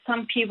say,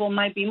 some people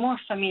might be more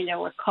familiar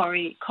with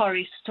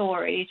Corrie's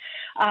story.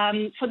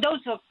 For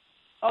those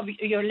of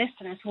your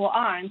listeners who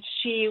aren't,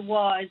 she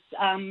was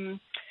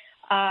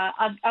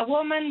a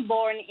woman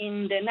born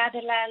in the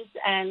Netherlands,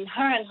 and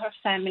her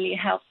family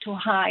helped to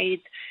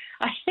hide,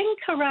 I think,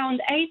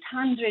 around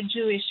 800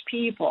 Jewish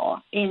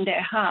people in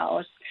their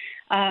house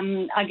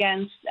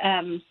against,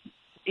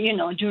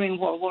 during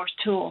World War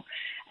II.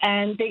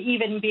 And they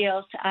even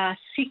built a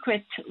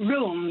secret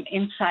room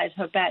inside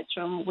her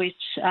bedroom, which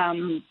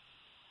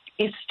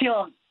is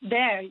still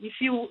there. If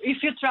you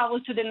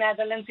travel to the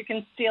Netherlands, you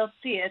can still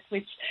see it,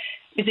 which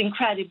is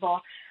incredible.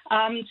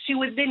 She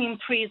was then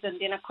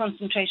imprisoned in a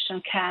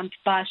concentration camp,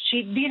 but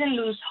she didn't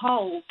lose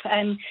hope.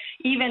 And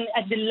even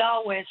at the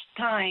lowest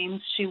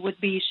times, she would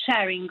be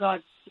sharing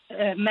God's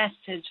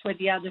message with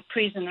the other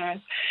prisoners.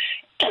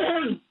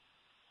 And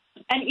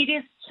it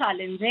is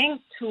challenging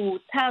to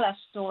tell a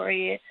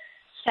story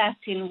set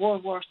in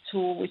World War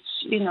II, which,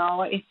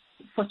 it's,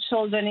 for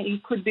children,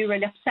 it could be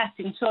really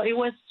upsetting. So it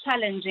was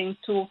challenging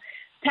to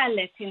tell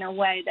it in a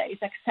way that is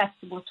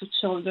accessible to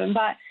children.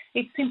 But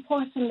it's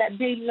important that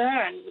they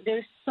learn.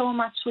 There's so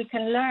much we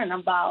can learn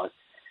about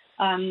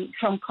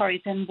from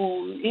Corrie ten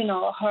Boom,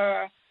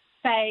 her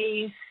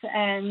faith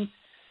and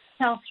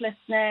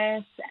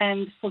selflessness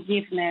and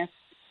forgiveness.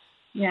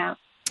 Yeah.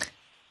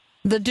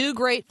 The Do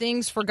Great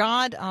Things for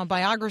God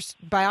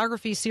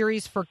biography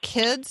series for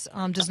kids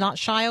does not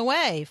shy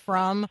away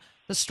from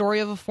the story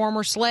of a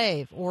former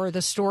slave or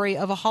the story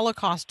of a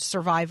Holocaust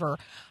survivor.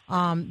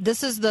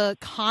 This is the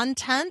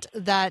content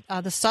that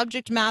the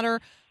subject matter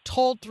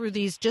told through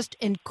these just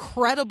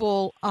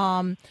incredible,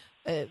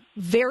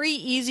 very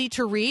easy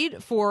to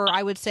read for,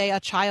 I would say, a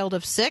child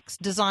of 6,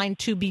 designed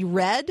to be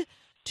read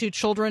to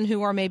children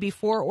who are maybe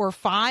 4 or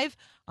 5.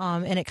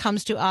 And it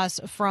comes to us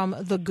from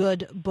The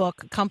Good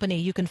Book Company.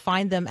 You can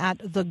find them at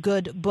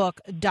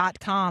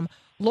thegoodbook.com.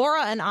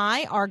 Laura and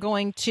I are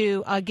going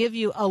to give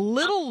you a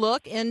little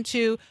look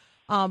into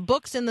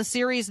books in the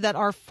series that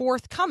are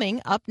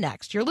forthcoming up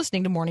next. You're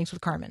listening to Mornings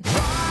with Carmen.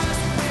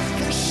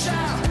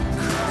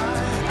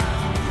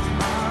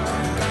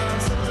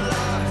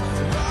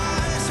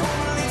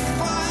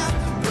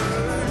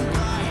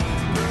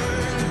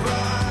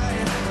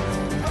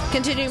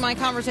 Continuing my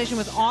conversation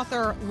with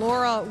author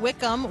Laura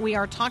Wickham, we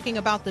are talking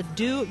about the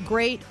Do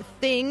Great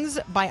Things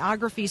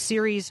biography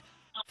series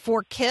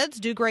for kids,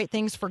 Do Great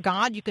Things for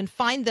God. You can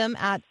find them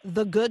at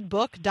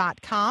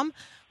thegoodbook.com.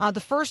 The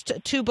first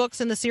 2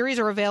 books in the series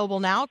are available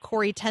now,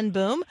 Corrie ten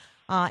Boom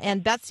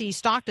and Betsy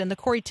Stockton. The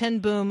Corrie ten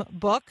Boom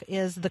book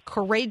is The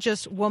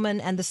Courageous Woman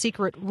and the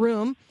Secret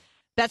Room.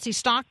 Betsy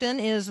Stockton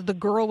is The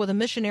Girl with a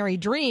Missionary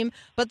Dream,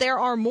 but there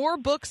are more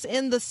books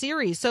in the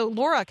series. So,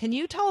 Laura, can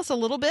you tell us a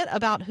little bit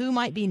about who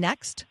might be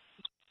next?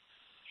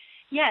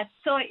 Yes,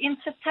 so in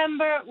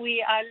September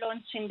we are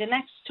launching the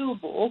next 2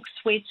 books,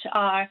 which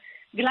are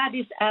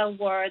Gladys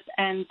Aylward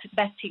and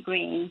Betty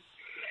Green.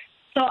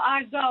 So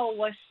our goal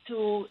was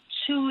to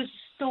choose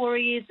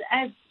stories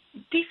as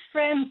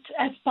different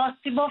as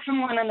possible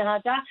from one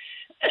another,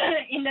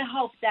 in the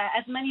hope that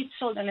as many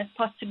children as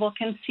possible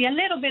can see a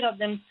little bit of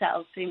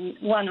themselves in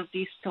one of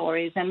these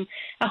stories and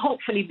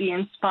hopefully be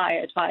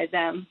inspired by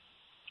them.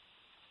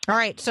 All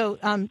right. So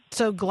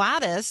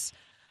Gladys,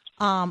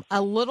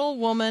 a little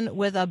woman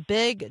with a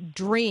big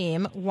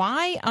dream.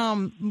 Why?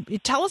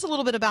 Tell us a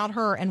little bit about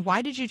her, and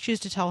why did you choose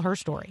to tell her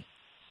story?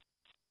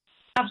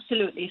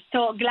 Absolutely.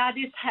 So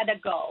Gladys had a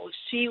goal.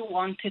 She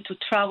wanted to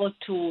travel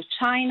to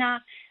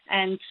China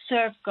and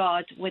serve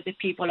God with the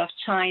people of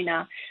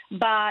China.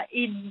 But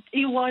it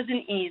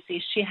wasn't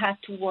easy. She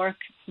had to work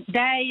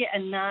day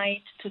and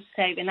night to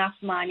save enough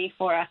money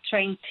for a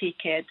train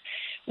ticket.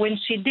 When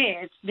she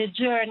did, the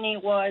journey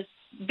was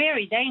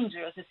very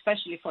dangerous,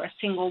 especially for a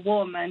single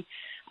woman.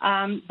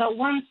 But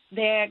once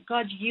there,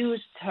 God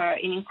used her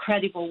in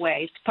incredible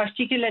ways,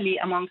 particularly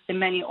amongst the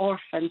many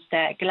orphans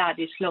that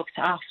Gladys looked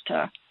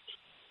after.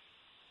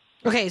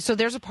 Okay, so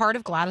there's a part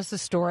of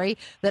Gladys's story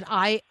that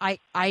I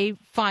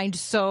find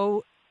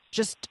so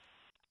just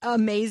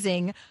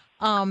amazing.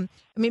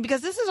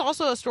 Because this is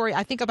also a story,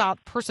 I think,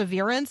 about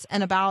perseverance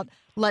and about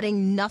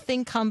letting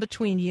nothing come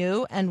between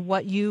you and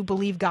what you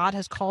believe God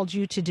has called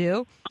you to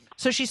do.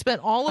 So she spent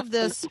all of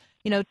this,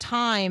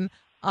 time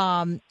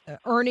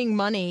earning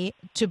money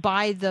to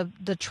buy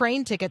the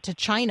train ticket to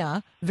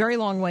China, very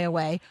long way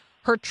away.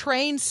 Her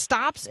train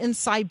stops in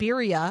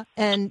Siberia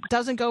and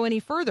doesn't go any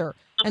further.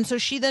 And so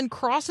she then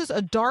crosses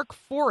a dark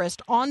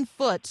forest on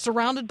foot,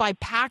 surrounded by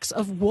packs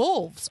of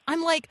wolves.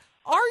 I'm like,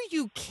 are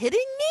you kidding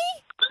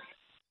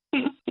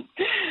me?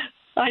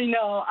 I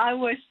know. I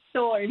was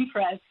so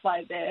impressed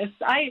by this.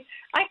 I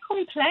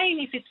complain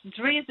if it's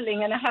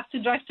drizzling and I have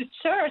to drive to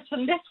church,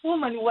 and this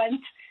woman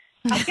went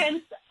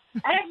against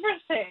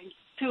everything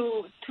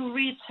to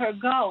reach her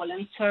goal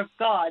and serve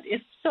God.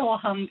 It's so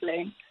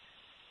humbling.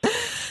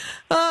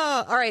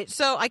 All right.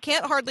 So I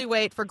can't hardly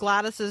wait for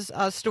Gladys's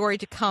story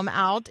to come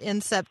out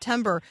in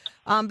September.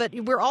 But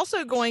we're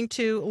also going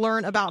to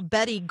learn about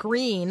Betty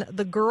Green,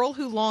 the girl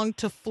who longed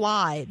to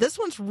fly. This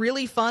one's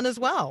really fun as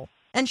well.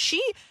 And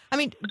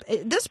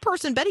this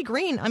person, Betty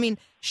Green,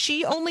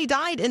 she only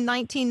died in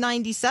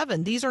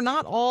 1997. These are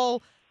not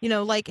all,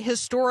 like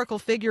historical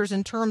figures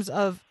in terms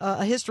of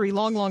a history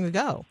long, long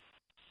ago.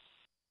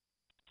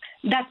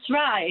 That's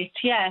right.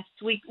 Yes,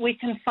 we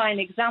can find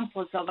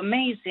examples of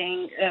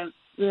amazing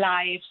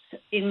lives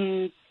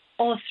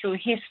all through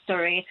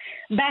history.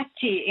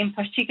 Betty, in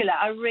particular,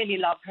 I really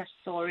love her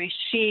story.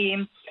 She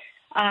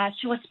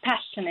was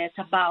passionate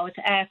about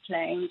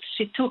airplanes.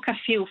 She took a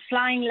few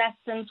flying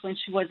lessons when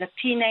she was a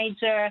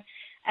teenager,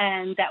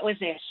 and that was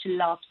it. She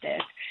loved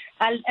it.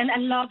 And I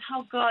love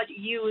how God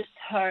used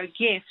her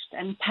gift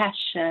and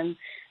passion,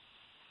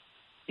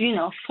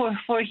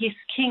 for His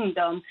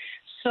kingdom.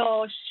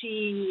 So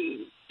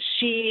she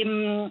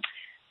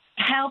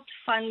helped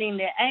funding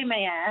the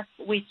MAF,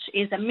 which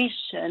is a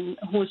mission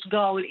whose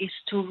goal is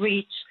to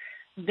reach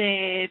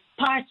the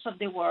parts of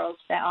the world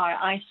that are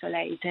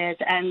isolated.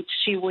 And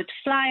she would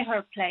fly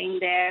her plane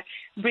there,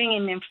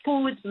 bringing in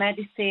food,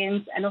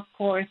 medicines, and, of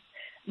course,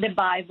 the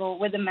Bible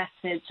with the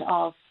message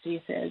of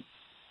Jesus.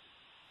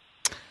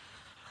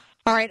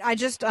 All right, I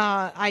just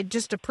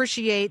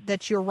appreciate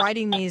that you're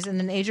writing these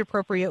in an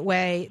age-appropriate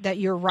way, that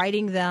you're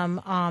writing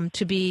them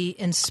to be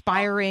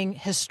inspiring,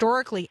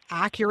 historically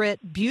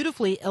accurate,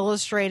 beautifully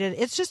illustrated.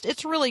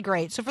 It's really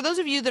great. So for those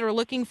of you that are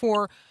looking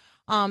for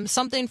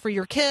something for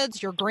your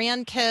kids, your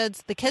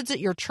grandkids, the kids at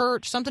your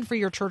church, something for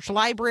your church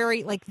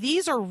library, like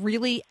these are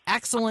really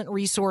excellent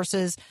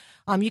resources.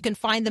 You can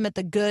find them at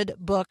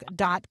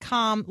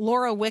thegoodbook.com.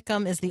 Laura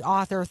Wickham is the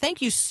author.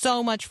 Thank you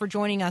so much for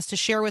joining us to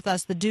share with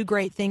us the Do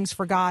Great Things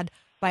for God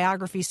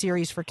biography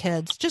series for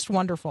kids. Just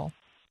wonderful.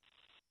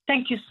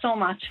 Thank you so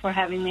much for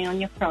having me on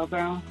your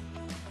program.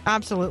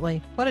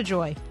 Absolutely. What a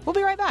joy. We'll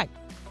be right back.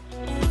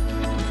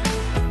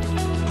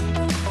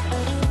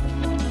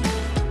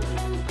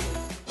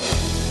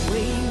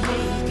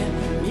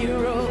 Waymaker,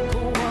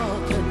 miracle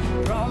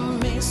worker,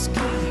 promise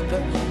keeper,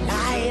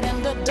 light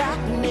in the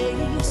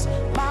darkness.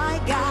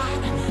 My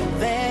God,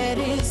 that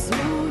is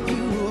who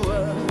you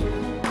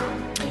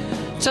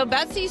are. So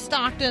Betsy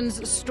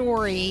Stockton's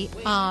story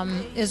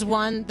is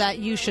one that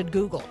you should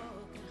Google.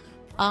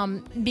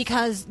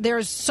 Because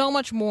there's so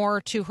much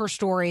more to her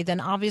story than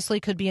obviously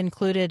could be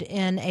included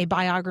in a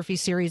biography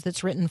series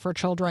that's written for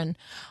children.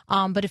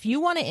 But if you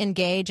want to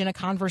engage in a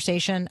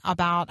conversation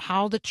about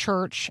how the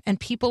church and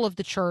people of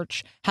the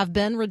church have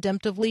been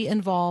redemptively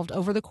involved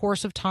over the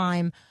course of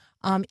time,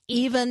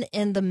 even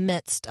in the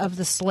midst of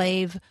the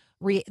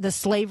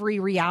slavery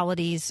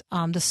realities,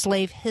 the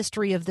slave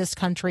history of this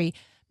country,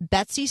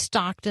 Betsy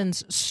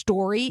Stockton's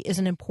story is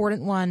an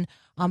important one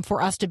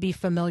for us to be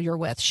familiar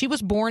with. She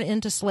was born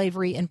into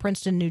slavery in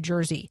Princeton, New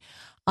Jersey.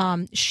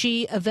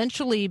 She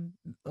eventually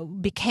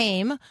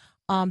became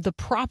the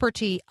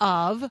property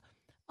of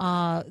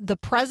the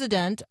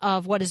president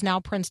of what is now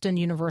Princeton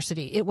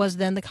University. It was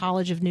then the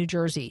College of New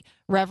Jersey,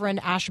 Reverend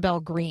Ashbel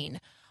Green.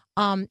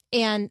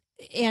 And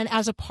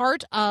as a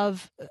part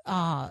of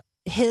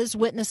his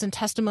witness and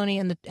testimony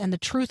and the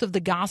truth of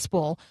the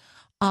gospel,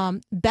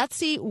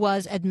 Betsy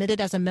was admitted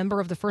as a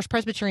member of the First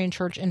Presbyterian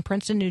Church in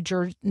Princeton,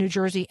 New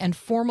Jersey, and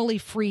formally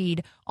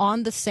freed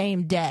on the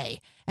same day.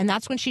 And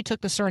that's when she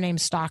took the surname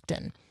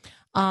Stockton.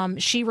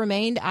 She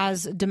remained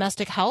as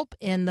domestic help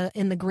in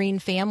the Green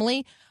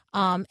family.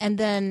 And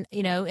then,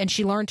 and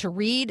she learned to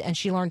read and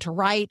she learned to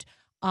write.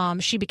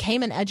 She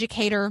became an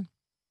educator.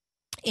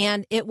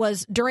 And it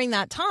was during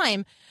that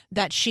time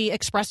that she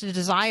expressed a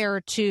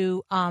desire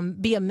to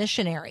be a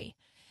missionary.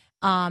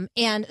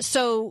 And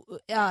so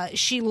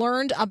she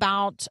learned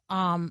about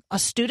a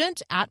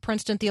student at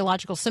Princeton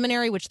Theological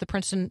Seminary, which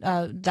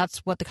that's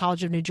what the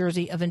College of New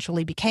Jersey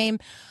eventually became,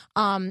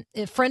 a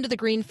friend of the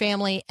Green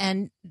family,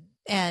 and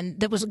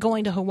that was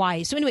going to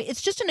Hawaii. So anyway,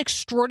 it's just an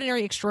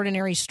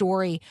extraordinary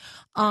story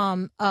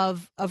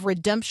of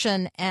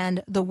redemption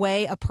and the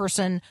way a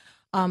person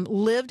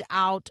lived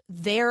out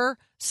their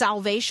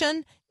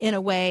salvation in a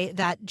way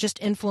that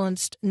just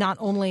influenced not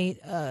only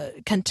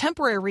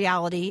contemporary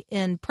reality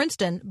in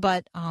Princeton,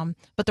 but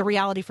the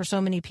reality for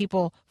so many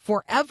people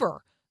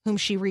forever whom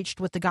she reached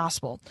with the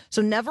gospel.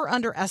 So never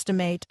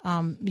underestimate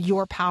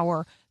your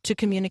power to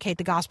communicate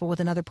the gospel with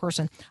another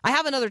person. I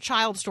have another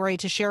child story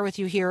to share with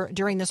you here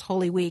during this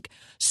Holy Week.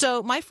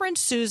 So my friend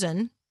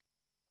Susan,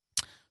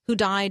 who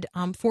died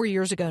 4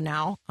 years ago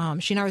now,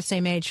 she and I are the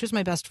same age. She was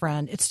my best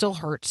friend. It still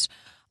hurts.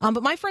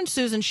 But my friend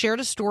Susan shared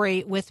a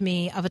story with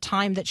me of a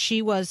time that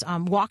she was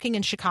walking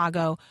in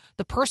Chicago.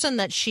 The person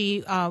that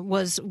she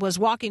was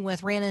walking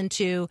with ran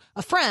into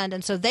a friend,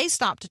 and so they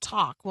stopped to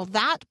talk. Well,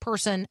 that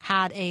person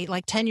had a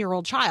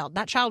 10-year-old child.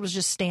 That child was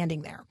just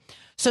standing there.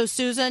 So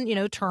Susan,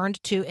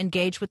 turned to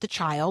engage with the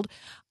child,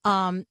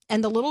 and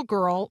the little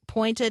girl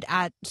pointed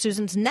at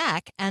Susan's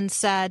neck and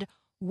said,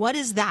 "What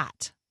is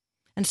that?"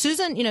 And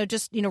Susan,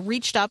 just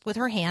reached up with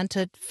her hand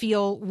to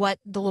feel what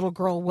the little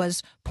girl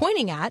was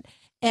pointing at.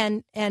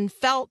 And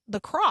felt the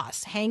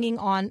cross hanging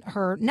on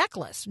her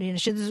necklace.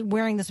 She was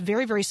wearing this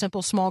very, very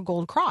simple small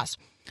gold cross.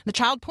 The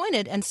child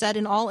pointed and said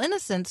in all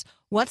innocence,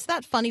 "What's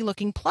that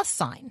funny-looking plus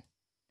sign?"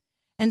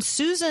 And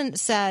Susan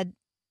said,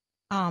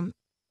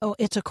 "Oh,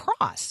 it's a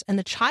cross." And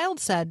the child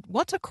said,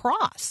 "What's a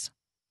cross?"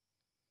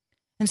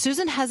 And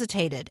Susan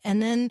hesitated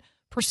and then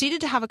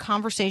proceeded to have a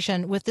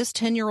conversation with this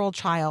 10-year-old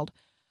child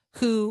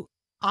who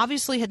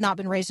obviously had not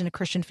been raised in a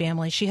Christian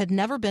family. She had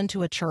never been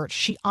to a church.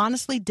 She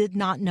honestly did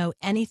not know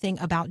anything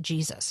about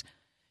Jesus.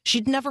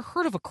 She'd never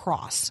heard of a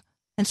cross,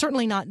 and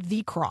certainly not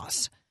the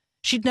cross.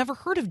 She'd never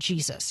heard of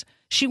Jesus.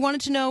 She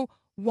wanted to know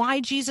why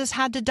Jesus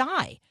had to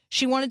die.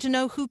 She wanted to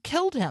know who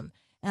killed him.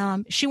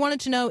 She wanted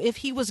to know if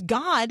he was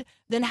God,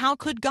 then how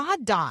could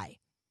God die?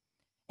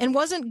 And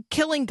wasn't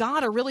killing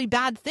God a really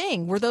bad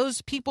thing? Were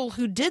those people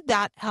who did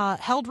that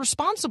held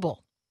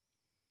responsible?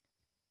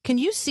 Can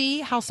you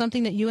see how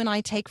something that you and I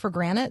take for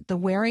granted, the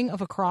wearing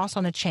of a cross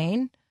on a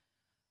chain,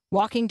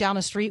 walking down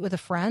a street with a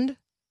friend,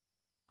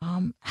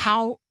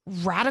 how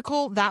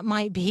radical that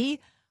might be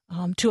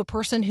to a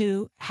person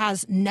who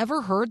has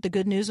never heard the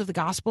good news of the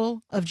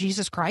gospel of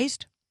Jesus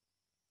Christ?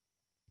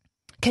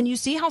 Can you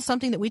see how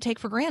something that we take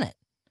for granted,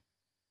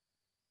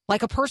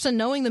 like a person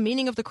knowing the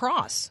meaning of the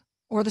cross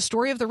or the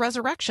story of the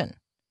resurrection,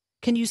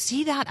 can you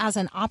see that as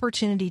an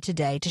opportunity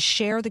today to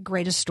share the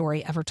greatest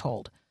story ever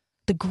told,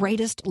 the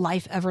greatest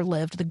life ever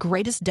lived, the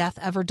greatest death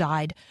ever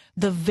died,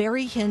 the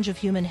very hinge of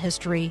human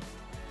history,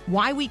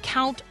 why we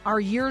count our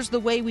years the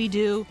way we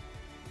do,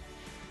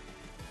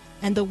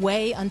 and the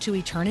way unto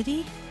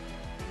eternity?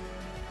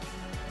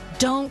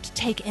 Don't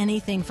take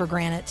anything for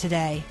granted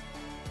today,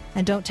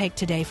 and don't take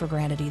today for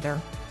granted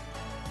either.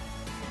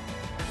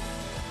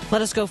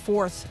 Let us go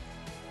forth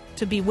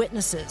to be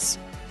witnesses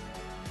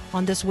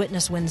on this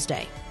Witness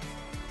Wednesday.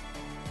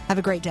 Have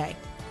a great day,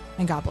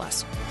 and God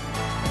bless.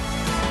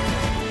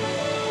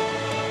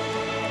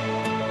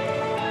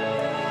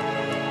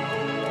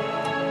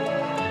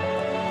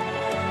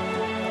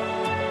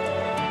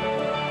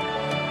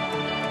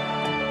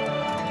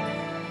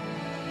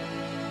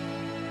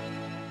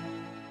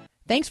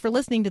 Thanks for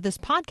listening to this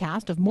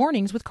podcast of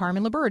Mornings with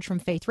Carmen LaBerge from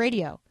Faith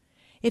Radio.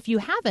 If you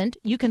haven't,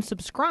 you can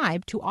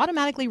subscribe to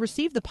automatically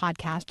receive the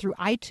podcast through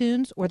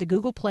iTunes or the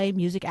Google Play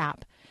Music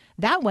app.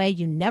 That way,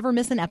 you never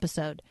miss an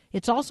episode.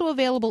 It's also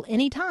available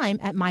anytime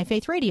at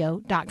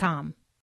myfaithradio.com.